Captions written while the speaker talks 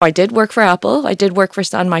I did work for Apple. I did work for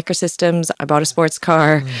Sun Microsystems. I bought a sports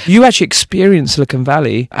car. You actually experienced Silicon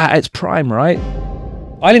Valley at its prime, right?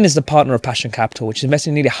 Eileen is the partner of Passion Capital, which is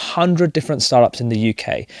investing in nearly 100 different startups in the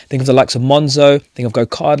UK. Think of the likes of Monzo, think of Go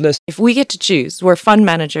Cardless. If we get to choose, we're fund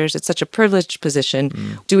managers. It's such a privileged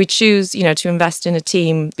position. Do we choose, to invest in a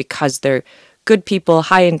team because they're good people,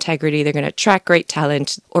 high integrity, they're going to attract great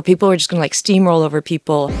talent, or people are just going to steamroll over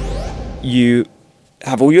people? You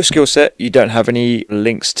have all your skill set. You don't have any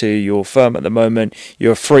links to your firm at the moment.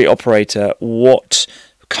 You're a free operator. What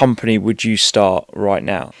company would you start right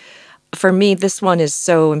now? For me, this one is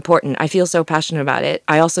so important. I feel so passionate about it.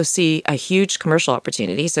 I also see a huge commercial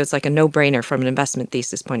opportunity, so it's like a no-brainer from an investment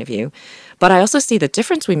thesis point of view. But I also see the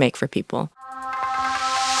difference we make for people.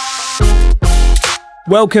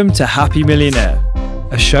 Welcome to Happy Millionaire,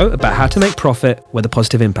 a show about how to make profit with a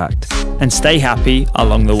positive impact. And stay happy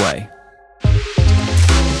along the way.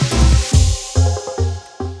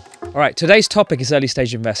 All right, today's topic is early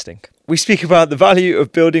stage investing. We speak about the value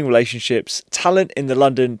of building relationships, talent in the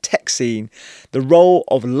London tech scene, the role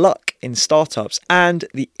of luck in startups, and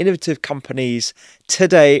the innovative companies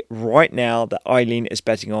today, right now, that Eileen is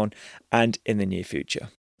betting on and in the near future.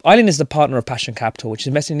 Eileen is the partner of Passion Capital, which is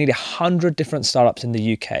investing in nearly 100 different startups in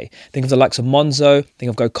the UK. Think of the likes of Monzo, think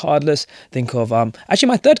of Go Cardless, think of actually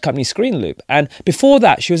my third company, Screenloop. And before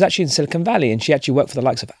that, she was actually in Silicon Valley, and she actually worked for the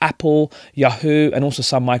likes of Apple, Yahoo, and also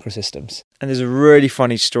Sun Microsystems. And there's a really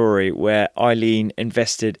funny story where Eileen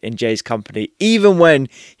invested in Jay's company, even when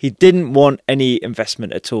he didn't want any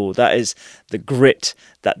investment at all. That is the grit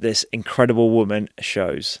that this incredible woman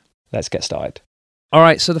shows. Let's get started. All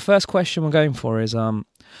right, so the first question we're going for is,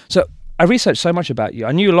 so I researched so much about you.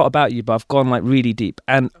 I knew a lot about you, but I've gone really deep.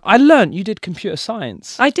 And I learned you did computer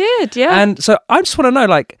science. I did, yeah. And so I just want to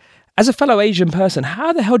know, as a fellow Asian person,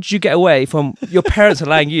 how the hell did you get away from your parents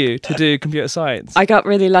allowing you to do computer science? I got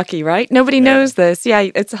really lucky, right? Nobody knows this. Yeah,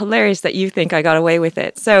 it's hilarious that you think I got away with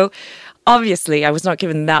it. So obviously, I was not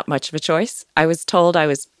given that much of a choice. I was told I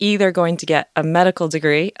was either going to get a medical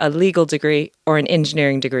degree, a legal degree, or an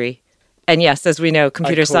engineering degree. And yes, as we know,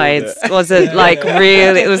 computer science wasn't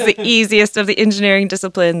really, it was the easiest of the engineering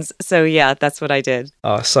disciplines. So yeah, that's what I did.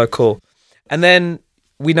 Oh, so cool. And then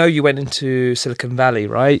we know you went into Silicon Valley,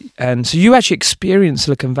 right? And so you actually experienced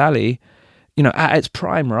Silicon Valley, at its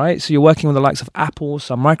prime, right? So you're working with the likes of Apple,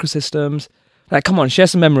 Sun Microsystems. Come on, share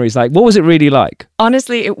some memories. What was it really like?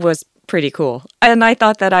 Honestly, it was pretty cool. And I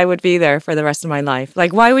thought that I would be there for the rest of my life.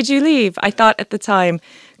 Why would you leave? I thought at the time,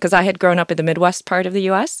 because I had grown up in the Midwest part of the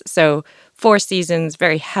US, so 4 seasons,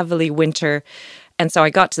 very heavily winter. And so I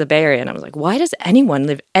got to the Bay Area and I was like, why does anyone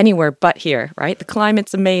live anywhere but here, right? The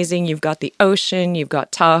climate's amazing. You've got the ocean, you've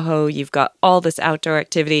got Tahoe, you've got all this outdoor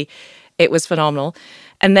activity. It was phenomenal.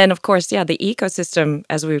 And then, of course, the ecosystem,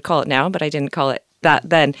 as we would call it now, but I didn't call it that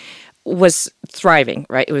then, was thriving,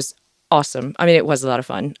 right? It was awesome. I mean, it was a lot of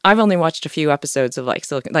fun. I've only watched a few episodes of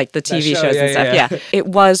Silicon, the TV shows and stuff. Yeah. It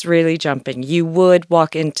was really jumping. You would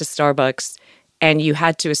walk into Starbucks and you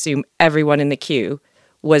had to assume everyone in the queue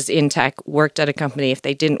was in tech, worked at a company. If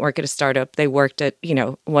they didn't work at a startup, they worked at,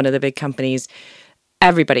 one of the big companies.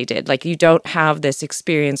 Everybody did. You don't have this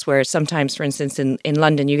experience where sometimes, for instance, in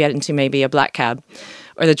London, you get into maybe a black cab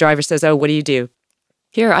or the driver says, oh, what do you do?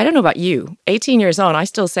 Here, I don't know about you. 18 years on, I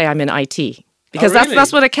still say I'm in IT. Because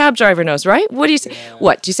that's what a cab driver knows, right? What do you say? Yeah.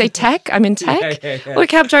 What? Do you say tech? I'm in tech? Yeah. Well, a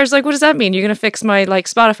cab driver's what does that mean? You're going to fix my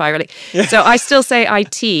Spotify, really? Yeah. So I still say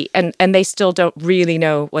IT, and they still don't really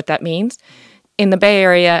know what that means. In the Bay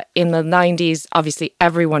Area, in the 90s, obviously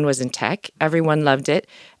everyone was in tech. Everyone loved it.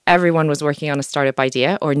 Everyone was working on a startup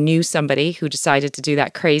idea or knew somebody who decided to do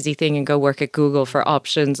that crazy thing and go work at Google for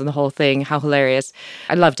options and the whole thing. How hilarious.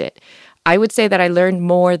 I loved it. I would say that I learned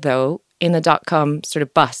more, though, in the dot-com sort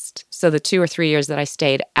of bust. So the 2 or 3 years that I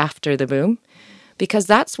stayed after the boom, because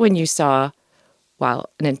that's when you saw, an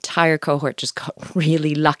entire cohort just got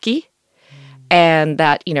really lucky. And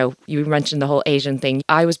that, you mentioned the whole Asian thing.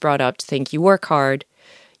 I was brought up to think you work hard,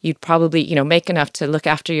 you'd probably, make enough to look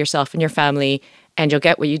after yourself and your family, and you'll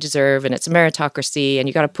get what you deserve, and it's a meritocracy, and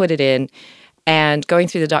you got to put it in. And going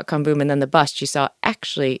through the dot-com boom and then the bust, you saw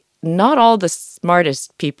actually not all the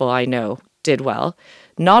smartest people I know did well.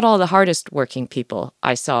 Not all the hardest working people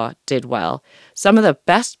I saw did well. Some of the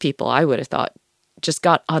best people, I would have thought, just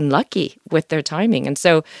got unlucky with their timing. And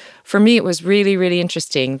so for me, it was really, really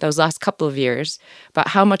interesting those last couple of years about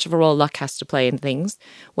how much of a role luck has to play in things,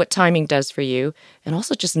 what timing does for you, and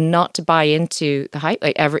also just not to buy into the hype.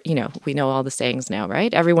 We know all the sayings now,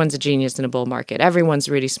 right? Everyone's a genius in a bull market. Everyone's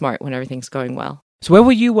really smart when everything's going well. So where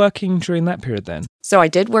were you working during that period then? So I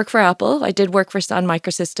did work for Apple. I did work for Sun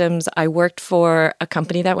Microsystems. I worked for a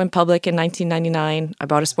company that went public in 1999. I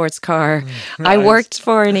bought a sports car. Nice. I worked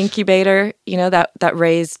for an incubator, that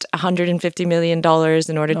raised $150 million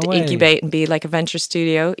in order to incubate and be like a venture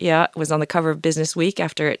studio. Yeah, it was on the cover of Business Week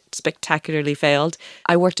after it spectacularly failed.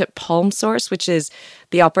 I worked at Palm Source, which is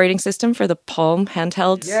the operating system for the Palm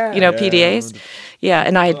handhelds, PDAs. Yeah,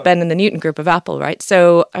 and I had been in the Newton group of Apple, right?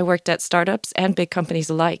 So I worked at startups and big companies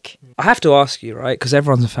alike. I have to ask you, right? Because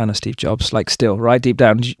everyone's a fan of Steve Jobs, like still, right? Deep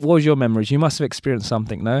down. What was your memories? You must have experienced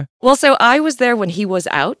something, no? Well, so I was there when he was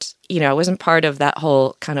out. I wasn't part of that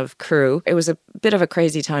whole kind of crew. It was a bit of a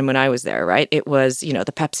crazy time when I was there, right? It was, the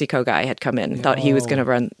PepsiCo guy had come in and thought he was going to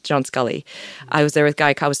run John Scully. I was there with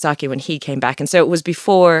Guy Kawasaki when he came back. And so it was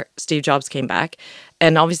before Steve Jobs came back.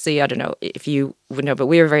 And obviously, I don't know if you would know, but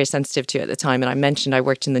we were very sensitive to it at the time. And I mentioned I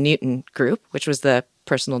worked in the Newton group, which was the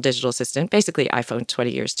personal digital assistant, basically iPhone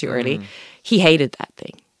 20 years too early. He hated that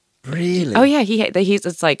thing. Really? Oh, yeah.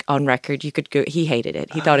 It's like on record. You could go. He hated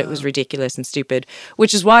it. He thought it was ridiculous and stupid,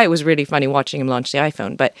 which is why it was really funny watching him launch the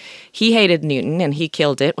iPhone. But he hated Newton and he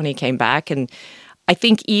killed it when he came back. And I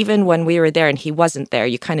think even when we were there and he wasn't there,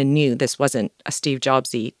 you kind of knew this wasn't a Steve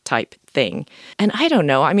Jobsy type thing. And I don't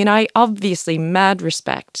know. I mean, I obviously mad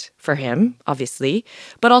respect for him, obviously,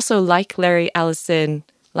 but also like Larry Ellison,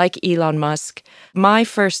 like Elon Musk, my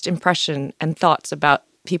first impression and thoughts about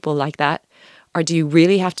people like that are, do you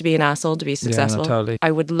really have to be an asshole to be successful? Yeah, no, totally.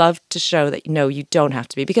 I would love to show that, no, you don't have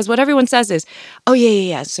to be. Because what everyone says is, oh,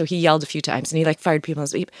 yeah. So he yelled a few times and he fired people.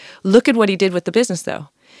 Look at what he did with the business, though.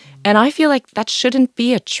 And I feel like that shouldn't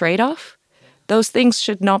be a trade-off. Those things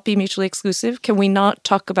should not be mutually exclusive. Can we not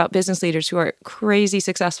talk about business leaders who are crazy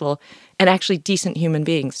successful and actually decent human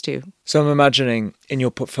beings too? So I'm imagining in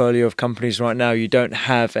your portfolio of companies right now, you don't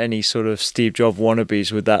have any sort of Steve Jobs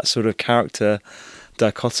wannabes with that sort of character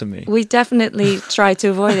dichotomy. We definitely try to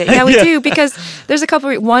avoid it. Yeah, we do, because there's a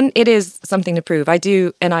couple. One, it is something to prove. I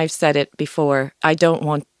do, and I've said it before, I don't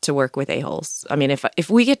want to work with a-holes. I mean, if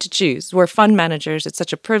we get to choose, we're fund managers, it's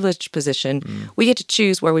such a privileged position. We get to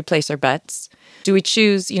choose where we place our bets. Do we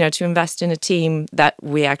choose, to invest in a team that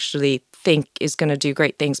we actually think is going to do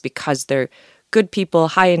great things because they're good people,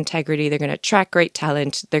 high integrity, they're going to attract great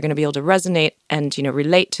talent, they're going to be able to resonate and,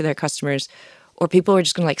 relate to their customers? Or people are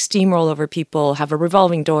just going to steamroll over people, have a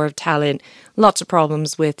revolving door of talent, lots of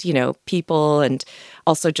problems with, people and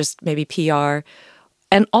also just maybe PR.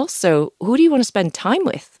 And also, who do you want to spend time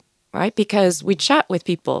with, right? Because we chat with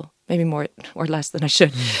people, maybe more or less than I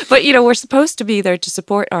should. But, we're supposed to be there to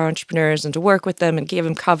support our entrepreneurs and to work with them and give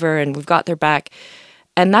them cover, and we've got their back.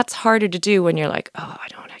 And that's harder to do when you're like, oh, I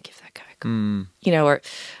don't want to give that guy a call. Or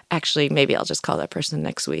actually, maybe I'll just call that person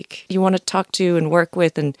next week. You want to talk to and work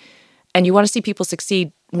with, and you want to see people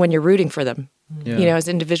succeed when you're rooting for them, as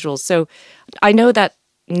individuals. So I know that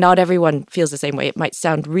not everyone feels the same way. It might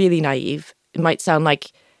sound really naive. It might sound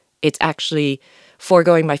like it's actually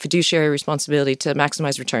foregoing my fiduciary responsibility to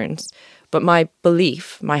maximize returns. But my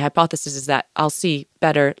belief, my hypothesis is that I'll see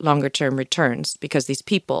better longer-term returns because these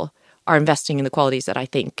people are investing in the qualities that I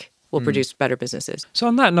think will produce better businesses. So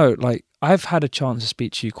on that note, I've had a chance to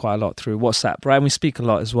speak to you quite a lot through WhatsApp, right? And we speak a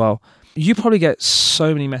lot as well. You probably get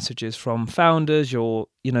so many messages from founders, you're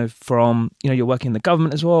working in the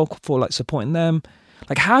government as well for supporting them.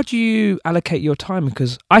 How do you allocate your time?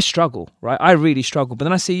 Because I struggle, right? I really struggle. But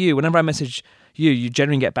then I see you, whenever I message you, you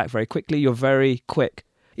generally get back very quickly. You're very quick.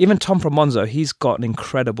 Even Tom from Monzo, he's got an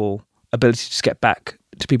incredible ability to just get back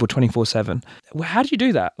to people 24/7. How do you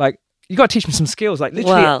do that? You got to teach me some skills.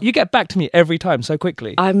 Literally, you get back to me every time so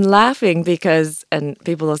quickly. I'm laughing because, and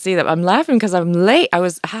people will see that, I'm laughing because I'm late. I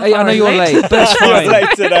was half I know you're late, but it's fine. You're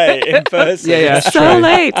late today in person. Yeah, so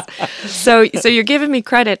late. So you're giving me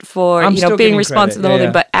credit for being responsive to the whole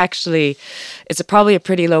thing, but actually, it's probably a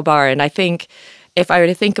pretty low bar. And I think if I were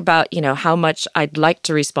to think about how much I'd like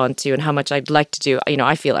to respond to and how much I'd like to do,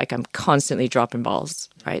 I feel like I'm constantly dropping balls,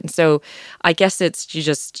 right? And so I guess it's you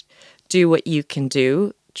just do what you can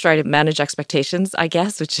do. Try to manage expectations, I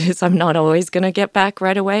guess, which is I'm not always going to get back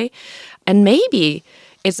right away. And maybe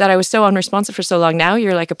it's that I was so unresponsive for so long. Now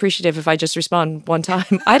you're appreciative if I just respond one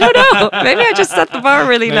time. I don't know. Maybe I just set the bar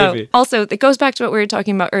really low. Also, it goes back to what we were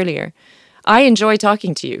talking about earlier. I enjoy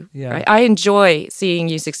talking to you. Yeah. Right? I enjoy seeing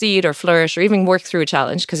you succeed or flourish or even work through a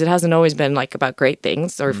challenge because it hasn't always been about great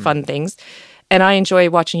things or fun things. And I enjoy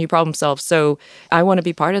watching you problem solve. So I want to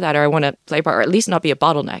be part of that, or I want to play a part, or at least not be a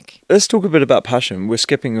bottleneck. Let's talk a bit about passion. We're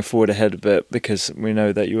skipping forward ahead a bit because we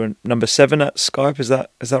know that you were number 7 at Skype. Is that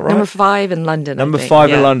right? Number 5 in London. Number 5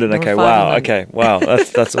 in London. Number Okay, 5 wow. in London. Okay, wow.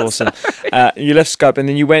 That's awesome. You left Skype and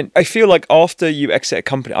then you went. I feel like after you exit a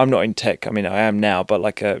company, I'm not in tech. I mean, I am now, but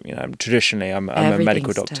like traditionally, I'm a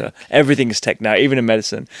medical doctor. Tech. Everything is tech now, even in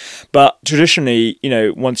medicine. But traditionally,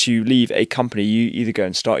 once you leave a company, you either go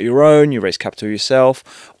and start your own, you raise capital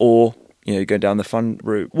yourself, or you go down the fund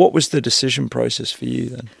route. What was the decision process for you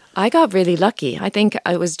then? I got really lucky. I think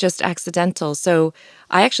it was just accidental. So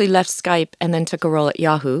I actually left Skype and then took a role at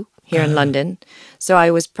Yahoo here in London. So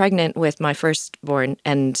I was pregnant with my firstborn,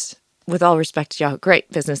 and with all respect to Yahoo,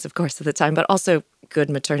 great business, of course, at the time, but also good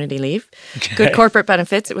maternity leave, good corporate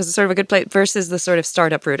benefits. It was sort of a good place versus the sort of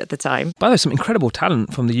startup route at the time. By the way, some incredible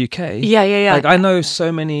talent from the UK. Yeah. Like I know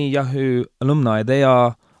so many Yahoo alumni. They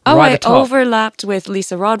are Oh, right I at the top. overlapped with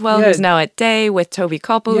Lisa Rodwell, who's now at Day, with Toby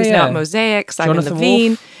Koppel, who's now at Mosaic, Simon Jonathan Levine.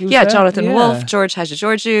 Wolfe, he was there. Jonathan Wolfe, Yeah. George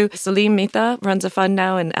Hajageorgiou, Salim Mitha runs a fund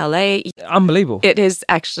now in LA. Unbelievable. It is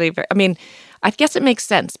actually I guess it makes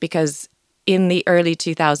sense because in the early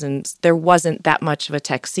 2000s, there wasn't that much of a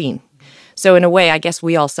tech scene. So in a way, I guess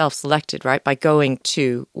we all self-selected, right, by going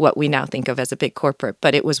to what we now think of as a big corporate.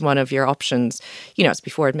 But it was one of your options. It's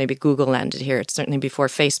before maybe Google landed here. It's certainly before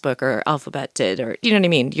Facebook or Alphabet did, or you know what I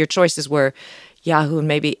mean? Your choices were Yahoo and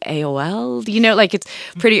maybe AOL. It's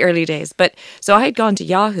pretty early days. But so I had gone to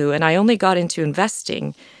Yahoo and I only got into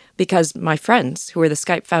investing because my friends, who were the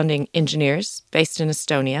Skype founding engineers based in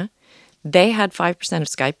Estonia, they had 5% of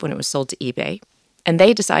Skype when it was sold to eBay. And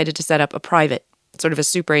they decided to set up a private, sort of a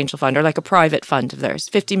super angel fund, or like a private fund of theirs,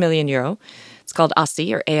 50 million euro. It's called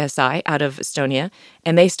ASI or ASI out of Estonia.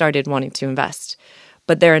 And they started wanting to invest.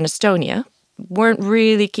 But they're in Estonia, weren't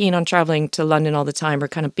really keen on traveling to London all the time or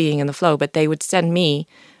kind of being in the flow, but they would send me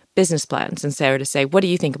business plans and say, what do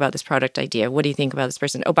you think about this product idea? What do you think about this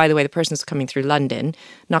person? Oh, by the way, the person's coming through London,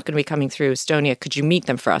 not going to be coming through Estonia. Could you meet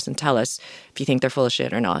them for us and tell us if you think they're full of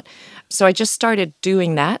shit or not? So I just started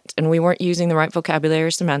doing that, and we weren't using the right vocabulary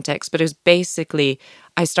or semantics, but it was basically,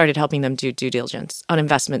 I started helping them do due diligence on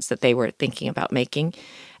investments that they were thinking about making.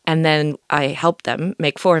 And then I helped them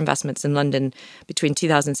make 4 investments in London between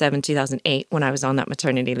 2007 and 2008 when I was on that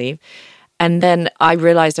maternity leave. And then I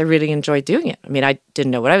realized I really enjoyed doing it. I mean, I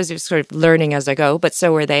didn't know what I was sort of learning as I go, but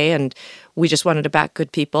so were they. And we just wanted to back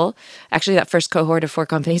good people. Actually, that first cohort of 4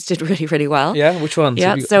 companies did really, really well. Yeah, which ones?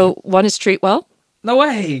 Yeah, so one is Treatwell. No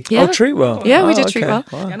way. Yeah. Oh, Treatwell. Yeah, we did okay.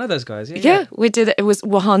 Treatwell. Wow. Yeah, I know those guys. Yeah, we did. It was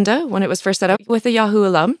Wahanda when it was first set up with a Yahoo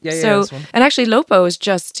alum. Yeah, so, that's one. and actually Lopo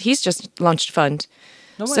he's just launched a fund.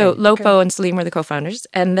 No way. So Lopo Okay. and Salim were the co-founders.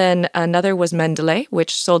 And then another was Mendeley,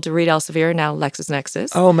 which sold to Reed Elsevier, now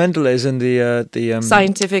LexisNexis. Oh, Mendeley is in the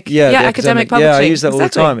Scientific, the academic publishing. Yeah, I use that all the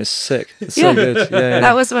Exactly. time. It's sick. It's so good. Yeah.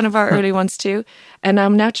 That was one of our early ones too. And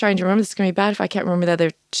I'm now trying to remember. This is going to be bad if I can't remember the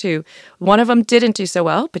other 2. One of them didn't do so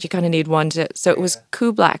well, but you kind of need one to. So it was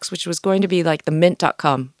Kublax, which was going to be like the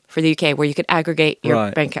mint.com for the UK, where you could aggregate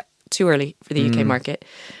your bank too early for the UK market.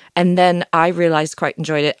 And then I realized quite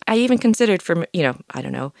enjoyed it. I even considered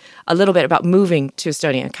a little bit about moving to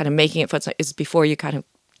Estonia and kind of making it foot. Is before you kind of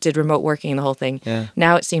did remote working and the whole thing. Yeah.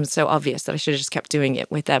 Now it seems so obvious that I should have just kept doing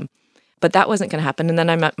it with them. But that wasn't going to happen. And then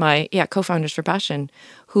I met my co-founders for Passion,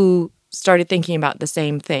 who started thinking about the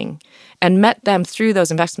same thing and met them through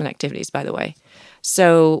those investment activities, by the way.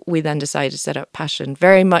 So we then decided to set up Passion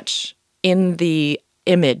very much in the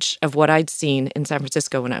image of what I'd seen in San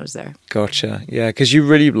Francisco when I was there. Gotcha. Yeah, because you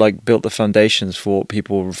really built the foundations for what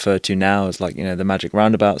people refer to now as the magic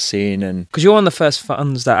roundabout scene. And Because you're one of the first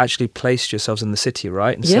funds that actually placed yourselves in the city,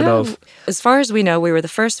 right? Instead of as far as we know, we were the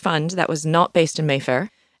first fund that was not based in Mayfair.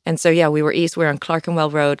 And so, we were east. We were on Clerkenwell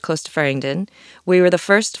Road, close to Farringdon. We were the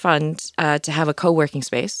first fund to have a co-working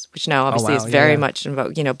space, which now obviously is very much in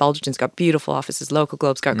vogue. Balderton's got beautiful offices. Local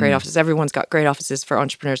Globe's got great offices. Everyone's got great offices for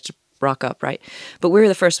entrepreneurs to rock up, right? But we were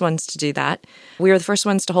the first ones to do that. We were the first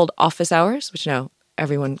ones to hold office hours, which now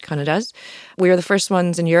everyone kind of does. We were the first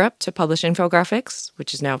ones in Europe to publish infographics,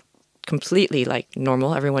 which is now completely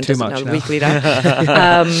normal. Everyone does it now weekly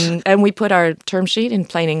now. And we put our term sheet in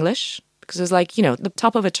plain English. Because it was the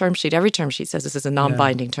top of a term sheet, every term sheet says this is a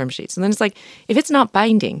non-binding term sheet. So then it's if it's not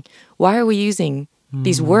binding, why are we using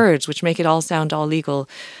these words which make it all sound all legal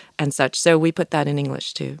and such? So we put that in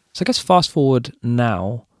English too. So I guess fast forward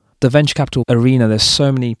now, the venture capital arena, there's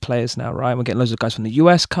so many players now, right? We're getting loads of guys from the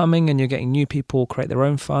US coming and you're getting new people create their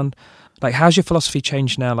own fund. How's your philosophy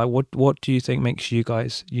changed now? What do you think makes you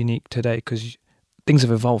guys unique today? Because things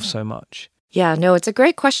have evolved so much. Yeah, no, it's a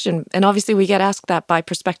great question. And obviously we get asked that by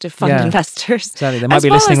prospective fund investors. Exactly. They might be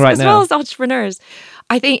listening right now. As well as entrepreneurs.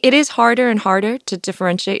 I think it is harder and harder to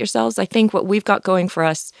differentiate yourselves. I think what we've got going for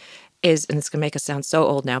us is, and it's going to make us sound so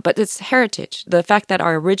old now, but it's heritage. The fact that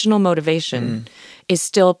our original motivation is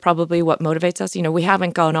still probably what motivates us. You know, we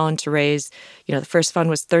haven't gone on to raise, you know, the first fund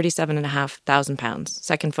was £37,500.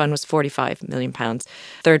 Second fund was £45 million.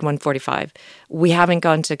 Third one, 45. We haven't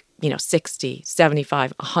gone to, you know, 60,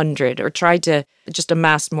 75, 100, or tried to just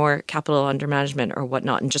amass more capital under management or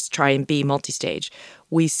whatnot and just try and be multi-stage.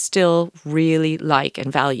 We still really like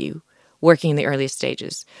and value working in the earliest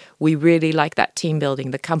stages. We really like that team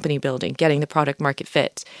building, the company building, getting the product market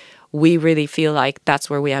fit. We really feel like that's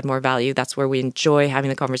where we add more value. That's where we enjoy having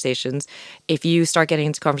the conversations. If you start getting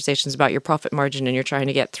into conversations about your profit margin and you're trying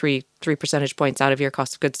to get three percentage points out of your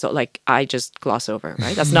cost of goods sold, like I just gloss over,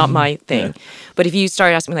 right? That's not my thing. Yeah. But if you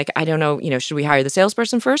start asking me like, I don't know, you know, should we hire the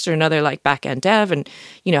salesperson first or another like back-end dev? And,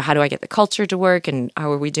 you know, how do I get the culture to work? And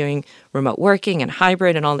how are we doing remote working and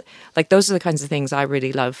hybrid and all? Like those are the kinds of things I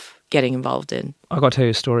really love getting involved in. I got to tell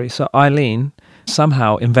you a story. So Eileen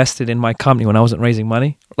somehow invested in my company when I wasn't raising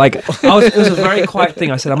money. Like it was a very quiet thing.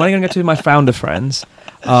 I said, I'm only going to go to my founder friends.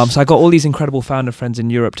 So I got all these incredible founder friends in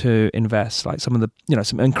Europe to invest, like some of the, you know,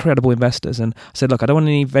 some incredible investors. And I said, look, I don't want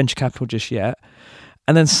any venture capital just yet.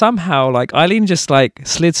 And then somehow, like, Eileen just, like,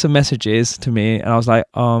 slid some messages to me. And I was like,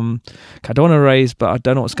 I don't want to raise, but I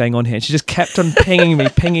don't know what's going on here. And she just kept on pinging me.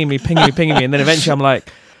 And then eventually I'm like,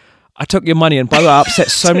 I took your money, and by the way, I upset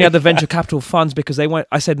so many other venture capital funds because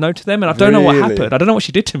I said no to them, and I don't know what happened. I don't know what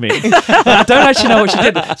she did to me. I don't actually know what she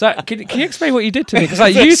did. So can you explain what you did to me? Because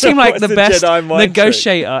like, you seem like the best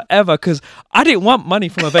negotiator ever, because I didn't want money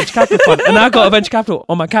from a venture capital fund, and I got a venture capital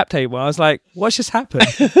on my cap table. I was like, what's just happened?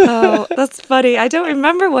 Oh, that's funny. I don't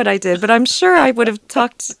remember what I did, but I'm sure I would have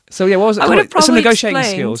talked. So yeah, what was it? I would have probably some negotiating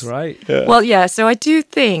explained. Skills, right? Yeah. Well, yeah. So I do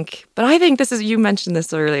think, but I think this is, you mentioned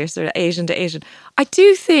this earlier, sort of Asian to Asian. I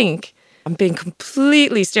do think, I'm being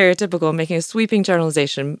completely stereotypical, making a sweeping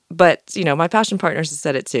generalization, but, you know, my passion partners have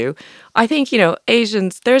said it too. I think, you know,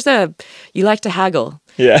 Asians, you like to haggle.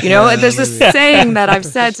 Yeah. You know, there's this saying that I've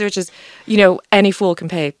said, which is, you know, any fool can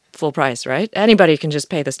pay full price, right? Anybody can just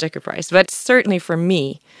pay the sticker price. But certainly for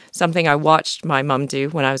me, something I watched my mum do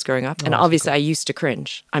when I was growing up, and obviously I used to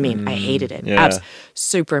cringe. I mean, I hated it. Yeah. I was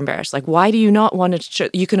super embarrassed. Like, why do you not want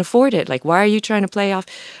to, you can afford it. Like, why are you trying to play off?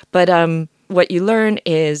 But what you learn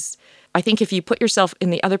is, I think if you put yourself in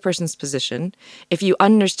the other person's position, if you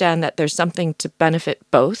understand that there's something to benefit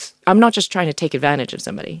both, I'm not just trying to take advantage of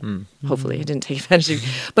somebody. Hopefully I didn't take advantage of you.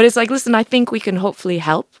 But it's like, listen, I think we can hopefully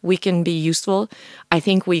help. We can be useful. I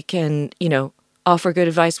think we can, you know, offer good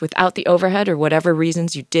advice without the overhead or whatever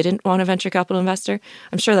reasons you didn't want a venture capital investor.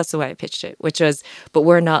 I'm sure that's the way I pitched it, which was, but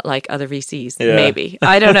we're not like other VCs. Yeah. Maybe.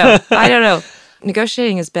 I don't know.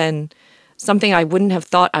 Negotiating has been something I wouldn't have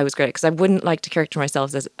thought I was great at, because I wouldn't like to characterize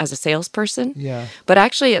myself as a salesperson. Yeah. But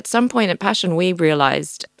actually, at some point at Passion, we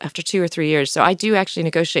realized after 2 or 3 years, so I do actually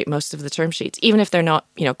negotiate most of the term sheets, even if they're not,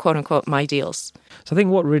 you know, quote unquote, my deals. So I think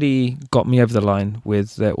what really got me over the line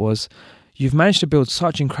with that was you've managed to build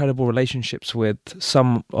such incredible relationships with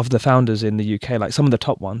some of the founders in the UK, like some of the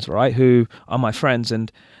top ones, right, who are my friends,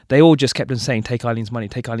 and they all just kept on saying, take Eileen's money,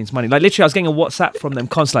 take Eileen's money. Like literally, I was getting a WhatsApp from them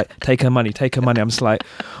constantly, like, take her money, take her money. I'm just like,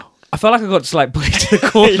 I felt like I got just like bullied to the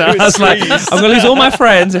corner. I was like, I'm going to lose all my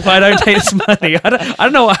friends if I don't take this money. I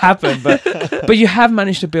don't know what happened, but you have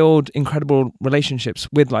managed to build incredible relationships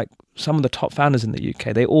with like some of the top founders in the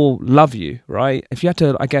UK. They all love you, right? If you had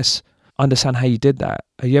to, I guess, understand how you did that,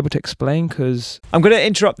 are you able to explain? Because I'm going to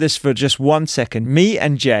interrupt this for just 1 second. Me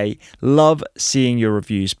and Jay love seeing your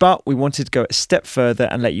reviews, but we wanted to go a step further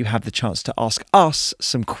and let you have the chance to ask us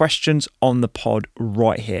some questions on the pod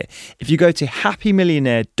right here. If you go to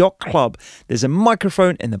happymillionaire.club, there's a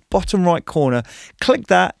microphone in the bottom right corner. Click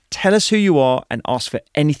that, tell us who you are, and ask for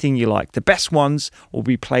anything you like. The best ones will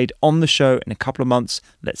be played on the show in a couple of months.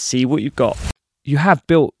 Let's see what you've got. You have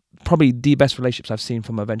built probably the best relationships I've seen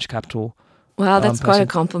from a venture capital. Wow, that's quite a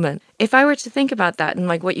compliment. If I were to think about that and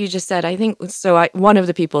like what you just said, I think, one of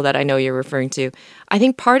the people that I know you're referring to, I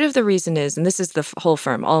think part of the reason is, and this is the whole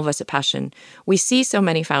firm, all of us at Passion, we see so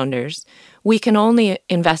many founders, we can only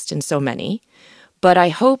invest in so many, but I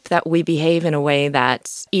hope that we behave in a way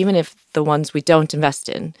that even if the ones we don't invest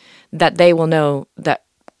in, that they will know that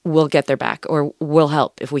we'll get their back or we'll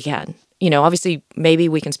help if we can. You know, obviously, maybe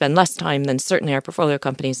we can spend less time than certainly our portfolio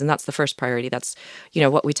companies, and that's the first priority. That's, you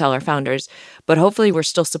know, what we tell our founders. But hopefully we're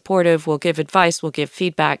still supportive. We'll give advice. We'll give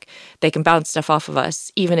feedback. They can bounce stuff off of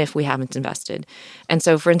us, even if we haven't invested. And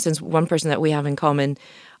so, for instance, one person that we have in common,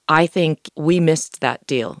 I think we missed that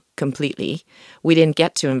deal completely. We didn't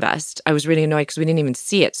get to invest. I was really annoyed because we didn't even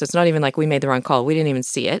see it. So it's not even like we made the wrong call. We didn't even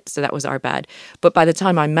see it. So that was our bad. But by the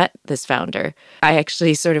time I met this founder, I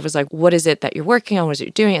actually sort of was like, what is it that you're working on? What is it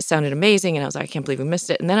you're doing? It sounded amazing. And I was like, I can't believe we missed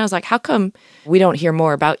it. And then I was like, how come we don't hear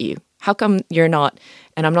more about you? How come you're not,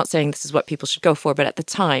 and I'm not saying this is what people should go for, but at the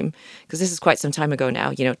time, because this is quite some time ago now,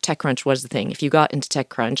 TechCrunch was the thing. If you got into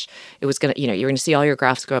TechCrunch, it was going to, you're going to see all your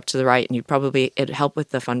graphs go up to the right, and it'd help with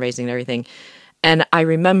the fundraising and everything. And I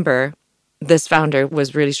remember this founder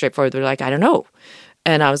was really straightforward. They're like, I don't know.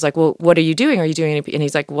 And I was like, well, what are you doing? Are you doing any? And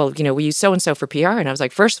he's like, well, we use so-and-so for PR. And I was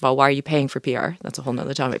like, first of all, why are you paying for PR? That's a whole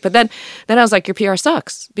nother topic. But then I was like, your PR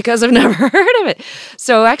sucks because I've never heard of it.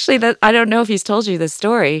 So actually, I don't know if he's told you this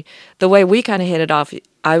story. The way we kind of hit it off,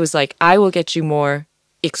 I was like, I will get you more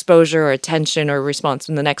exposure or attention or response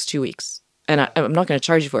in the next 2 weeks. And I'm not going to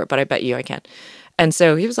charge you for it, but I bet you I can. And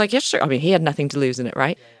so he was like, yeah, sure. I mean, he had nothing to lose in it,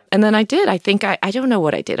 right? And then I did. I think I don't know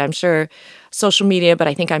what I did. I'm sure social media, but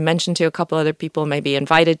I think I mentioned to a couple other people, maybe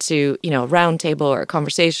invited to, a round table or a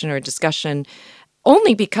conversation or a discussion.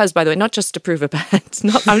 Only because, by the way, not just to prove a bet.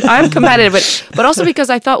 I'm competitive, but also because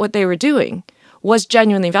I thought what they were doing was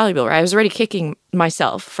genuinely valuable. Right? I was already kicking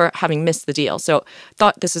myself for having missed the deal. So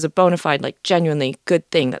thought this is a bona fide, genuinely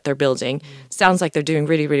good thing that they're building. Sounds like they're doing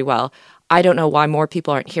really, really well. I don't know why more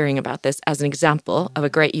people aren't hearing about this as an example of a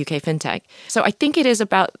great UK fintech. So I think it is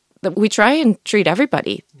about that we try and treat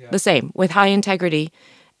everybody the same with high integrity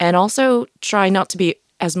and also try not to be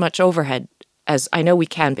as much overhead as I know we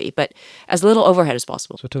can be, but as little overhead as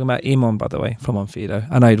possible. So we're talking about Iman, by the way, from Onfido.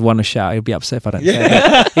 I know he'd want to shout. He'd be upset if I don't say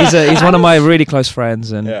that. He's one of my really close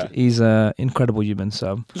friends and he's an incredible human.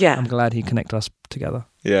 So I'm glad he connected us together.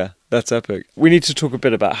 Yeah, that's epic. We need to talk a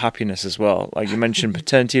bit about happiness as well. Like you mentioned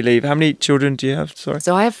paternity leave. How many children do you have? Sorry.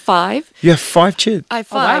 So I have 5. You have 5 kids? I have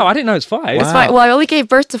 5. Oh, wow, I didn't know it's 5. Wow. It's 5. Well, I only gave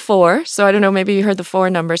birth to 4. So I don't know, maybe you heard the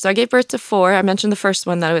 4 number. So I gave birth to 4. I mentioned the first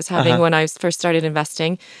one that I was having when I first started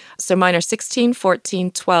investing. So mine are 16,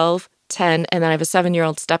 14, 12, 10, and then I have a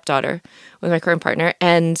 7-year-old stepdaughter with my current partner.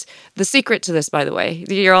 And the secret to this, by the way,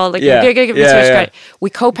 you're all like, you're going to give me too much credit.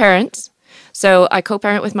 We co-parent. So I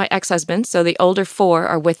co-parent with my ex-husband. So the older 4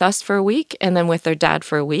 are with us for a week and then with their dad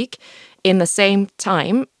for a week. In the same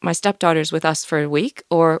time, my stepdaughter's with us for a week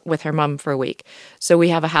or with her mum for a week. So we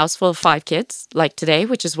have a house full of 5 kids, like today,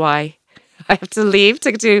 which is why I have to leave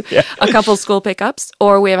to do a couple school pickups.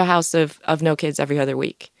 Or we have a house of no kids every other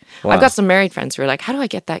week. Wow. I've got some married friends who are like, how do I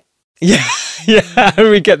get that? How do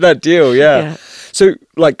we get that deal? Yeah. So,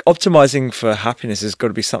 optimizing for happiness has got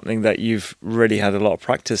to be something that you've really had a lot of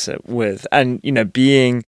practice with. And,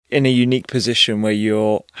 being in a unique position where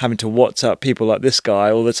you're having to WhatsApp people like this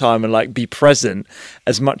guy all the time and, be present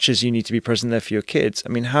as much as you need to be present there for your kids. I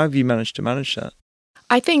mean, how have you managed to manage that?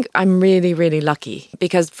 I think I'm really, really lucky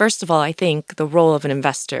because, first of all, I think the role of an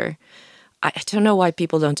investor, I don't know why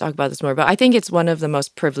people don't talk about this more, but I think it's one of the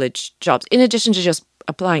most privileged jobs, in addition to just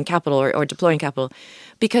applying capital or deploying capital,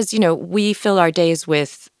 because, we fill our days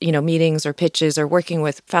with, meetings or pitches or working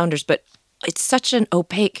with founders, but it's such an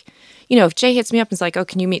opaque, if Jay hits me up and is like, oh,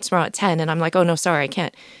 can you meet tomorrow at 10? And I'm like, oh, no, sorry, I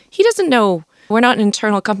can't. He doesn't know. We're not an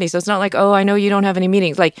internal company, so it's not like, oh, I know you don't have any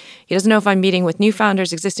meetings. He doesn't know if I'm meeting with new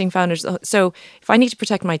founders, existing founders. So if I need to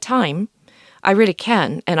protect my time, I really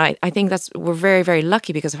can. And I think we're very, very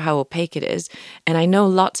lucky because of how opaque it is. And I know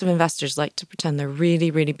lots of investors like to pretend they're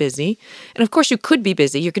really, really busy. And of course, you could be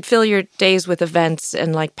busy. You could fill your days with events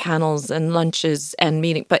and panels and lunches and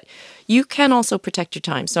meetings, but you can also protect your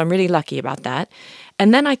time. So I'm really lucky about that.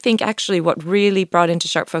 And then I think actually what really brought into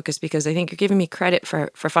sharp focus, because I think you're giving me credit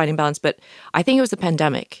for finding balance, but I think it was the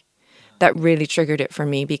pandemic that really triggered it for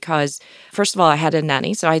me because, first of all, I had a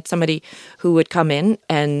nanny. So I had somebody who would come in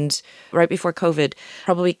and right before COVID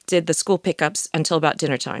probably did the school pickups until about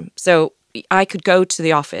dinner time. So I could go to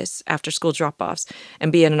the office after school drop-offs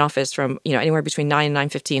and be in an office from, anywhere between 9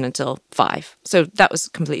 and 9:15 until 5. So that was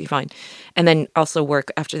completely fine. And then also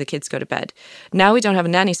work after the kids go to bed. Now we don't have a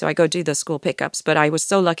nanny, so I go do the school pickups. But I was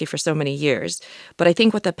so lucky for so many years. But I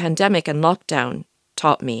think what the pandemic and lockdown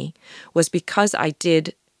taught me was because I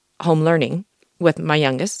did home learning with my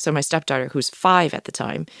youngest, so my stepdaughter, who's 5 at the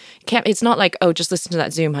time. It's not like, oh, just listen to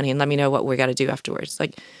that Zoom, honey, and let me know what we got to do afterwards.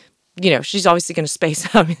 She's obviously going to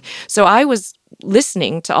space out. So I was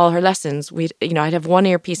listening to all her lessons. I'd have one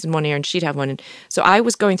earpiece in one ear and she'd have one. And so I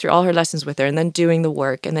was going through all her lessons with her and then doing the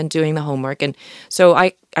work and then doing the homework. And so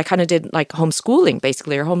I kind of did homeschooling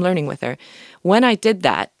basically, or home learning with her. When I did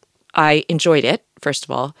that, I enjoyed it, first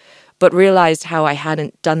of all, but realized how I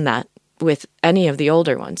hadn't done that with any of the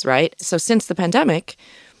older ones, right? So since the pandemic,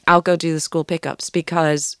 I'll go do the school pickups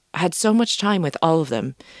because I had so much time with all of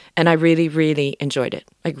them. And I really, really enjoyed it.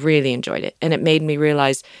 Like, really enjoyed it. And it made me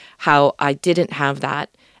realize how I didn't have that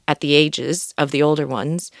at the ages of the older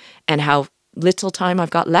ones and how little time I've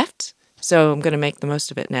got left. So I'm going to make the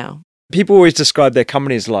most of it now. People always describe their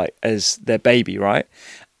companies like as their baby, right?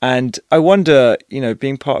 And I wonder,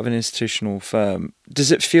 being part of an institutional firm,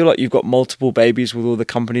 does it feel like you've got multiple babies with all the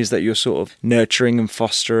companies that you're sort of nurturing and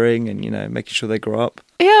fostering and, making sure they grow up?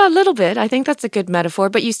 Yeah, a little bit. I think that's a good metaphor,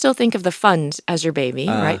 but you still think of the fund as your baby,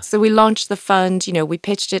 right? So we launched the fund, we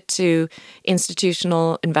pitched it to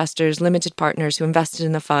institutional investors, limited partners who invested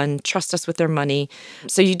in the fund, trust us with their money.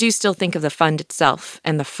 So you do still think of the fund itself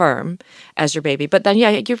and the firm as your baby. But then,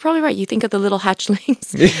 yeah, you're probably right. You think of the little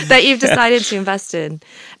hatchlings that you've decided to invest in.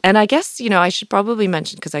 And I guess, I should probably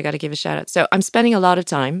mention, because I got to give a shout out. So I'm spending a lot of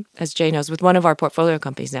time, as Jay knows, with one of our portfolio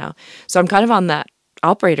companies now. So I'm kind of on that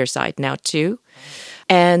operator side now too.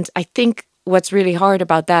 And I think what's really hard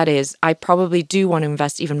about that is I probably do want to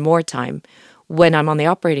invest even more time when I'm on the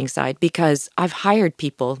operating side because I've hired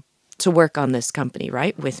people to work on this company,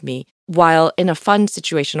 right, with me. While in a fund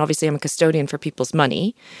situation, obviously I'm a custodian for people's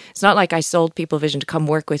money. It's not like I sold People Vision to come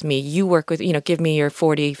work with me. You work with, give me your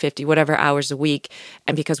 40, 50, whatever hours a week.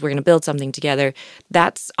 And because we're going to build something together,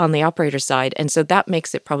 that's on the operator side. And so that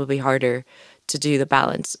makes it probably harder to do the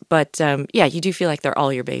balance. But yeah, you do feel like they're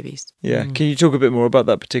all your babies. Yeah. Can you talk a bit more about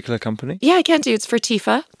that particular company? Yeah, I can do. It's for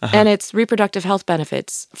TIFA and it's reproductive health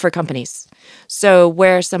benefits for companies. So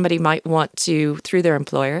where somebody might want to, through their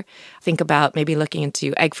employer, think about maybe looking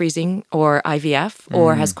into egg freezing or IVF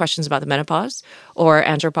or has questions about the menopause or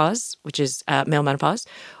andropause, which is male menopause,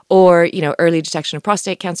 or, early detection of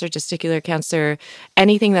prostate cancer, testicular cancer,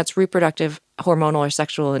 anything that's reproductive, hormonal, or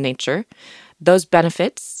sexual in nature. Those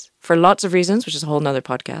benefits, for lots of reasons, which is a whole nother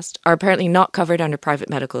podcast, are apparently not covered under private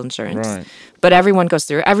medical insurance. Right. But everyone goes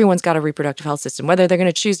through, everyone's got a reproductive health system, whether they're going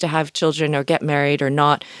to choose to have children or get married or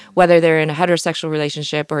not, whether they're in a heterosexual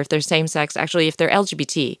relationship or if they're same sex. Actually, if they're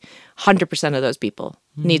LGBT, 100% of those people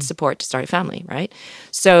need support to start a family, right?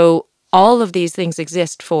 So all of these things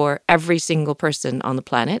exist for every single person on the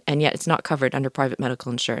planet, and yet it's not covered under private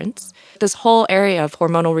medical insurance. This whole area of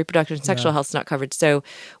hormonal, reproductive, and sexual health is not covered. So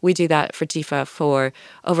we do that for TIFA for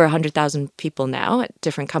over 100,000 people now at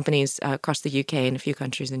different companies across the UK and a few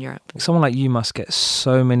countries in Europe. Someone like you must get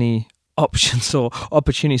so many options or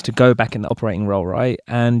opportunities to go back in the operating role, right?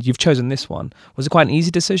 And you've chosen this one. Was it quite an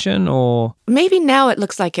easy decision or? Maybe now it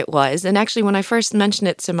looks like it was. And actually, when I first mentioned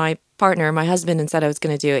it to my partner, my husband, and said I was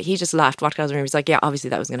going to do it, he just laughed, walked out of the room. He's like, yeah, obviously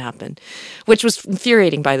that was going to happen. Which was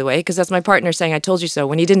infuriating, by the way, because that's my partner saying, I told you so,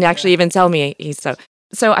 when he didn't actually even tell me.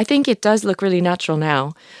 So I think it does look really natural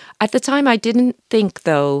now. At the time, I didn't think,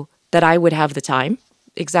 though, that I would have the time.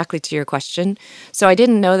 Exactly to your question. So I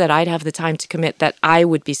didn't know that I'd have the time to commit that I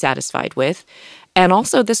would be satisfied with. And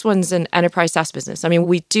also, this one's an enterprise SaaS business. I mean,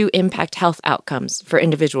 we do impact health outcomes for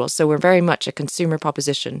individuals. So we're very much a consumer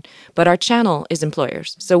proposition. But our channel is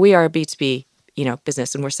employers. So we are a B2B,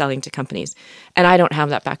 business, and we're selling to companies. And I don't have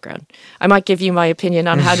that background. I might give you my opinion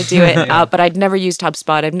on how to do it, but I'd never used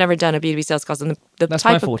HubSpot. I've never done a B2B sales call. And that's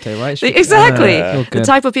my forte, right? Exactly. The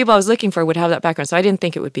type of people I was looking for would have that background. So I didn't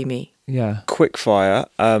think it would be me. Yeah. Quick fire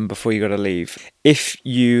before you got to leave. If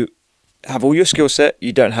you have all your skill set,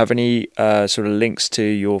 you don't have any sort of links to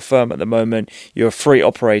your firm at the moment, you're a free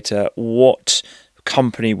operator, what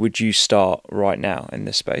company would you start right now in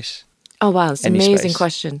this space? Oh, wow. It's an amazing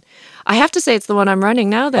question. I have to say it's the one I'm running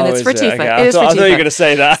now, then. It's for TIFA. Okay. I thought you were going to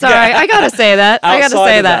say that. Sorry, I got to say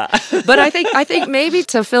that. But I think maybe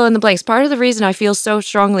to fill in the blanks, part of the reason I feel so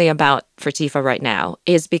strongly about for TIFA right now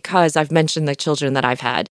is because I've mentioned the children that I've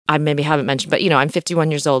had. I maybe haven't mentioned, but I'm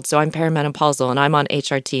 51 years old, so I'm perimenopausal and I'm on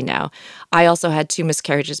HRT now. I also had 2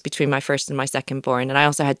 miscarriages between my first and my second born, and I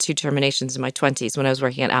also had 2 terminations in my 20s when I was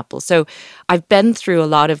working at Apple. So I've been through a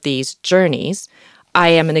lot of these journeys. I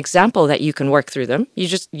am an example that you can work through them.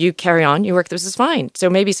 You carry on, you work, this is fine. So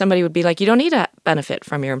maybe somebody would be like, you don't need a benefit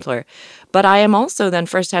from your employer. But I am also then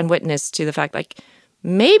firsthand witness to the fact, like,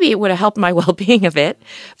 maybe it would have helped my well-being a bit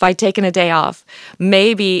if I'd taken a day off.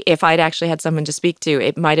 Maybe if I'd actually had someone to speak to,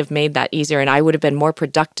 it might have made that easier and I would have been more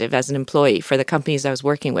productive as an employee for the companies I was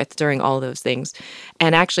working with during all those things.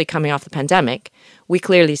 And actually coming off the pandemic, we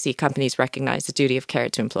clearly see companies recognize the duty of care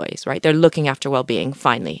to employees, right? They're looking after well-being,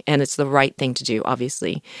 finally, and it's the right thing to do,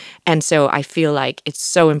 obviously. And so I feel like it's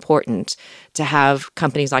so important to have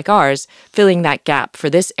companies like ours filling that gap for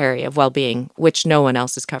this area of well-being, which no one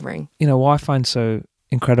else is covering. What I find so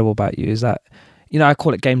incredible about you is that, I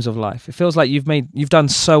call it games of life. It feels like you've done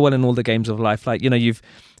so well in all the games of life. Like, you've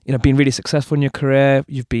been really successful in your career.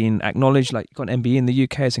 You've been acknowledged, like you've got an MBE in the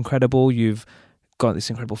UK. It's incredible. You've got this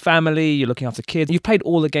incredible family, you're looking after kids, you've played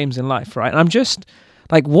all the games in life, right? And I'm just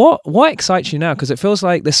like, what excites you now? Because it feels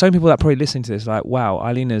like there's so many people that are probably listening to this, like, wow,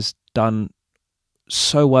 Eileen has done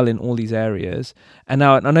so well in all these areas. And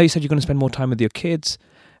now, I know you said you're going to spend more time with your kids,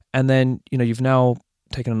 and then, you've now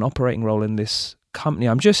taken an operating role in this company.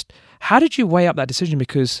 How did you weigh up that decision?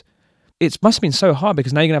 Because it must have been so hard,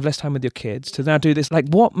 because now you're going to have less time with your kids to now do this. Like,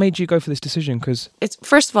 what made you go for this decision? Because it's,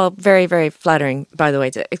 first of all, very, very flattering, by the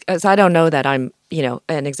way, because I don't know that I'm,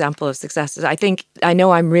 an example of success. I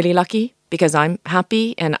know I'm really lucky because I'm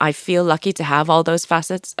happy, and I feel lucky to have all those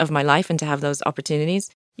facets of my life and to have those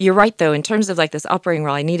opportunities. You're right, though, in terms of like this operating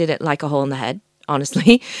role, I needed it like a hole in the head,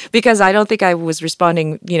 honestly, because I don't think I was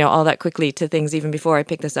responding, all that quickly to things even before I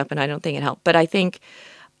picked this up, and I don't think it helped. But I think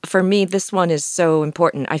for me, this one is so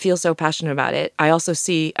important. I feel so passionate about it. I also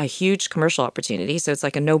see a huge commercial opportunity. So it's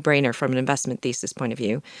like a no-brainer from an investment thesis point of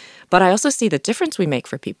view. But I also see the difference we make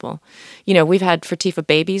for people. We've had Fertifa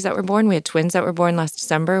babies that were born. We had twins that were born last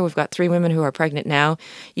December. We've got 3 women who are pregnant now.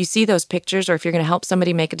 You see those pictures, or if you're going to help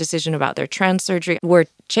somebody make a decision about their trans surgery, we're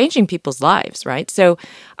changing people's lives, right? So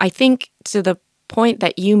I think to the point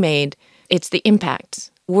that you made, it's the impact.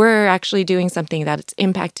 We're actually doing something that it's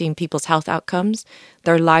impacting people's health outcomes,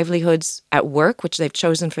 their livelihoods at work, which they've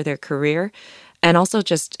chosen for their career, and also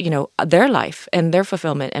just, their life and their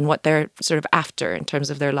fulfillment and what they're sort of after in terms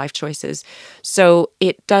of their life choices. So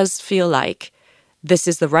it does feel like this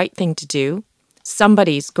is the right thing to do.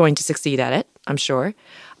 Somebody's going to succeed at it, I'm sure.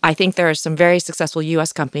 I think there are some very successful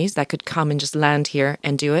US companies that could come and just land here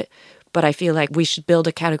and do it. But I feel like we should build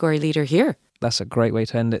a category leader here. That's a great way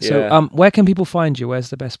to end it. Yeah. So where can people find you?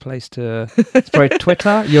 Where's the best place to... It's probably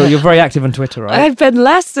Twitter? You're very active on Twitter, right? I've been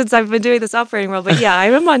less since I've been doing this operating role. But yeah,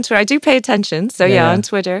 I'm on Twitter. I do pay attention. So yeah, on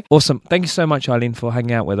Twitter. Awesome. Thank you so much, Eileen, for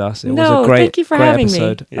hanging out with us. It was No, a great, thank you for great having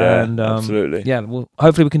episode. me. Yeah, and, absolutely. Yeah, well,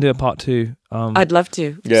 hopefully we can do a part 2. I'd love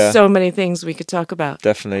to. Yeah. So many things we could talk about.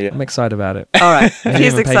 Definitely. Yeah. I'm excited about it. All right. You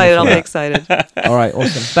He's even paid me excited. for I'll be that. excited. All right,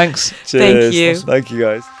 awesome. Thanks. Cheers. Thank you. Thank you,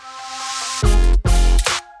 guys.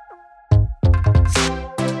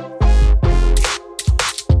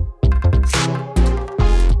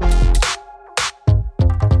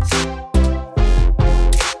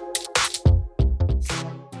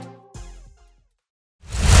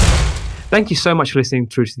 Thank you so much for listening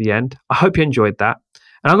through to the end. I hope you enjoyed that.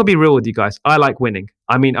 And I'm going to be real with you guys. I like winning.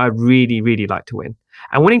 I mean, I really, really like to win.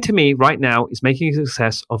 And winning to me right now is making a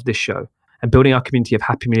success of this show and building our community of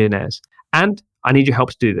happy millionaires. And I need your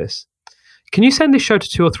help to do this. Can you send this show to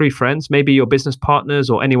 2 or 3 friends, maybe your business partners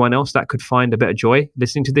or anyone else that could find a bit of joy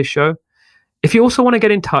listening to this show? If you also want to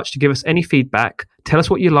get in touch to give us any feedback, tell us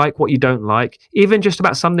what you like, what you don't like, even just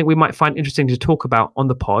about something we might find interesting to talk about on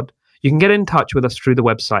the pod, you can get in touch with us through the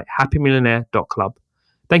website, happymillionaire.club.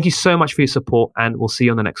 Thank you so much for your support, and we'll see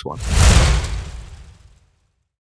you on the next one.